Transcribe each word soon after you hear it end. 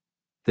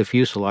The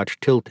fuselage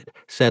tilted,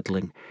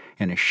 settling,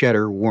 and a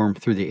shudder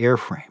warmed through the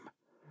airframe.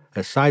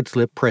 A side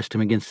slip pressed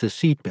him against the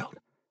seatbelt.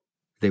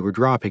 They were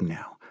dropping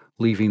now,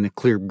 leaving the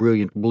clear,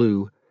 brilliant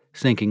blue,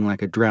 sinking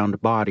like a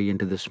drowned body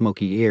into the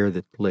smoky air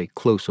that lay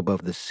close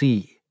above the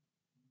sea.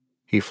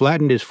 He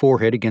flattened his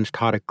forehead against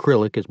hot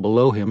acrylic as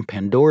below him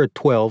Pandora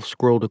 12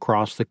 scrolled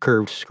across the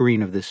curved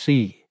screen of the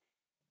sea.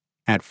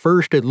 At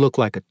first it looked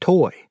like a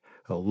toy,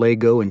 a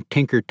Lego and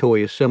Tinker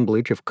Toy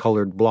assemblage of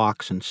colored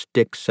blocks and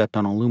sticks set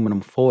on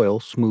aluminum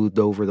foil smoothed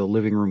over the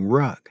living room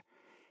rug.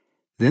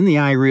 Then the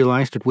eye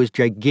realized it was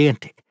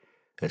gigantic,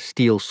 a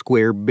steel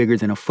square bigger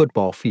than a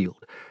football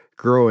field,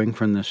 growing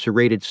from the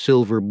serrated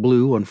silver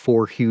blue on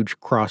 4 huge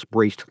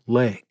cross-braced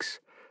legs.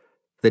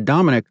 The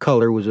dominant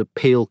color was a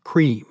pale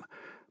cream,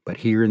 but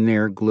here and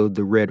there glowed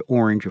the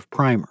red-orange of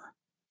primer.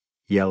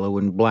 Yellow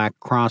and black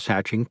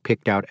cross-hatching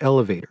picked out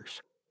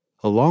elevators.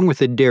 Along with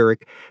the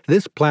derrick,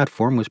 this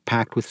platform was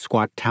packed with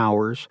squat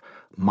towers,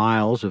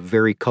 miles of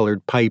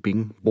vari-colored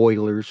piping,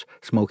 boilers,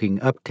 smoking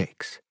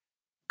uptakes.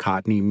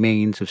 Cottony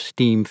mains of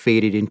steam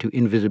faded into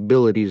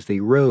invisibility as they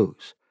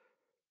rose.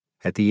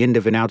 At the end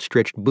of an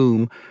outstretched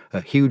boom,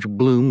 a huge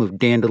bloom of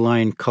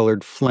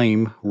dandelion-colored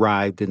flame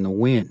writhed in the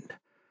wind.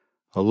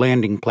 A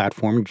landing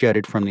platform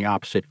jutted from the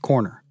opposite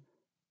corner.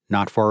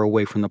 Not far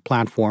away from the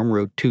platform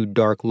rode 2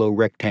 dark, low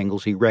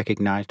rectangles he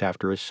recognized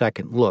after a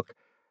second look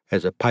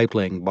as a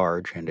pipe-laying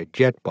barge and a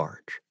jet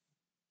barge.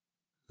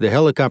 The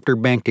helicopter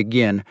banked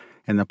again,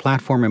 and the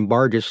platform and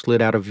barges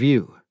slid out of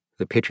view.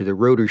 The pitch of the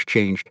rotors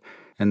changed,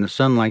 and the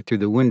sunlight through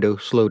the window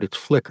slowed its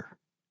flicker.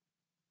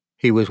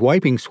 He was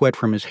wiping sweat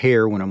from his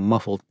hair when a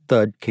muffled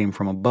thud came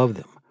from above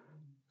them.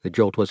 The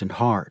jolt wasn't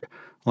hard,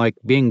 like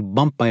being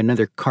bumped by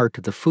another cart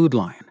to the food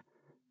line.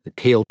 The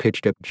tail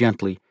pitched up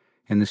gently,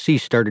 and the sea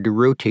started to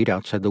rotate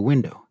outside the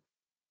window.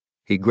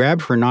 He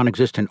grabbed for a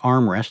non-existent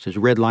armrest as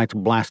red lights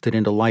blasted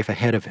into life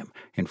ahead of him,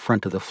 in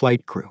front of the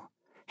flight crew.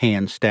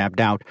 Hands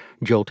stabbed out,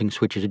 jolting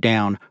switches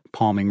down,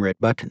 palming red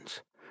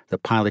buttons. The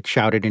pilot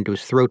shouted into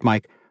his throat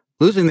mic,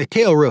 "Losing the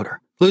tail rotor!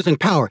 Losing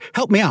power!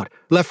 Help me out!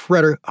 Left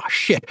rudder! Oh,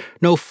 shit!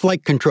 No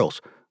flight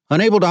controls!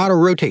 Unable to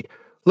auto-rotate!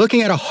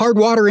 Looking at a hard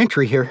water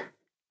entry here!"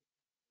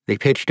 They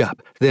pitched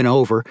up, then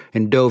over,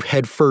 and dove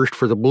headfirst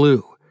for the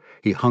blue.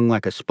 He hung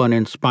like a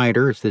spun-in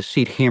spider as the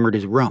seat hammered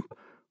his rump.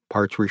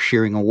 Parts were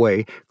shearing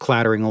away,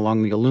 clattering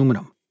along the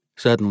aluminum.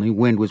 Suddenly,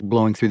 wind was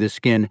blowing through the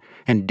skin,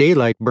 and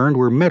daylight burned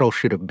where metal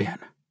should have been.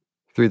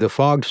 Through the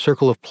fogged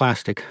circle of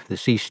plastic, the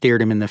sea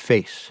stared him in the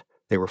face.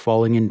 They were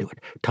falling into it,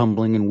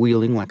 tumbling and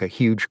wheeling like a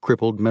huge,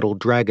 crippled metal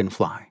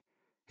dragonfly.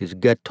 His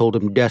gut told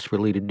him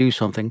desperately to do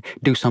something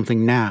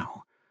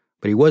now.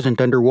 But he wasn't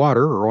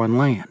underwater or on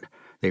land.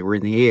 They were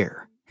in the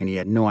air, and he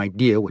had no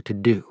idea what to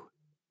do.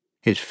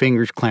 His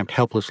fingers clamped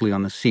helplessly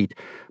on the seat,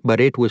 but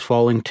it was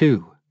falling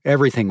too.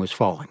 Everything was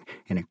falling,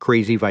 in a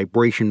crazy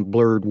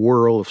vibration-blurred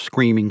whirl of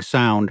screaming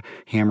sound,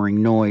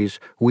 hammering noise,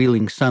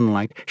 wheeling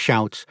sunlight,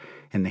 shouts,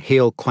 and the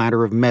hail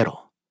clatter of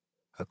metal.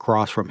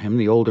 Across from him,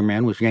 the older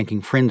man was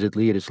yanking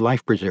frenziedly at his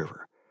life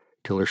preserver.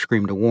 Tiller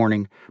screamed a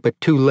warning, but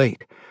too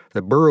late.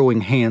 The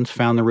burrowing hands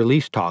found the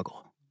release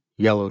toggle.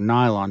 Yellow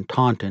nylon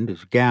tautened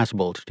as gas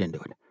bulged into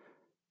it.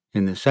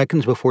 In the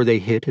seconds before they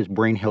hit, his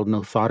brain held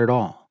no thought at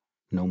all.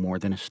 No more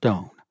than a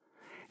stone.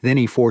 Then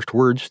he forced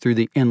words through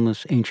the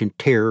endless ancient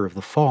terror of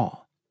the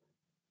fall.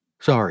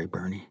 "Sorry,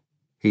 Bernie,"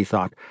 he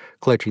thought,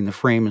 clutching the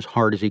frame as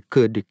hard as he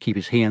could to keep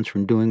his hands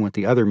from doing what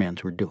the other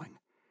men's were doing.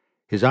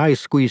 His eyes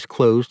squeezed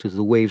closed as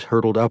the waves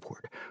hurtled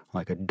upward,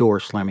 like a door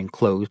slamming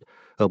closed,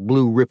 a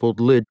blue rippled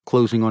lid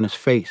closing on his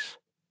face.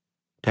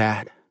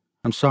 "Dad,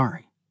 I'm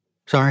sorry.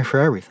 Sorry for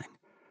everything.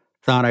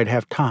 Thought I'd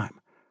have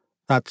time.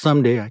 Thought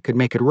someday I could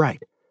make it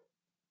right.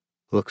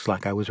 Looks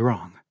like I was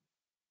wrong."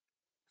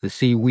 The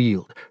sea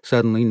wheeled,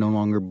 suddenly no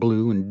longer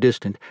blue and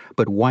distant,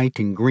 but white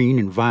and green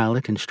and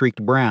violet and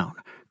streaked brown,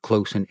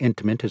 close and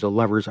intimate as a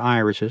lover's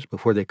irises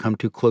before they come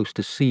too close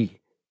to see.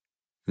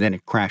 Then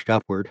it crashed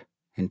upward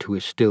into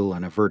his still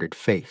unaverted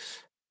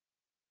face.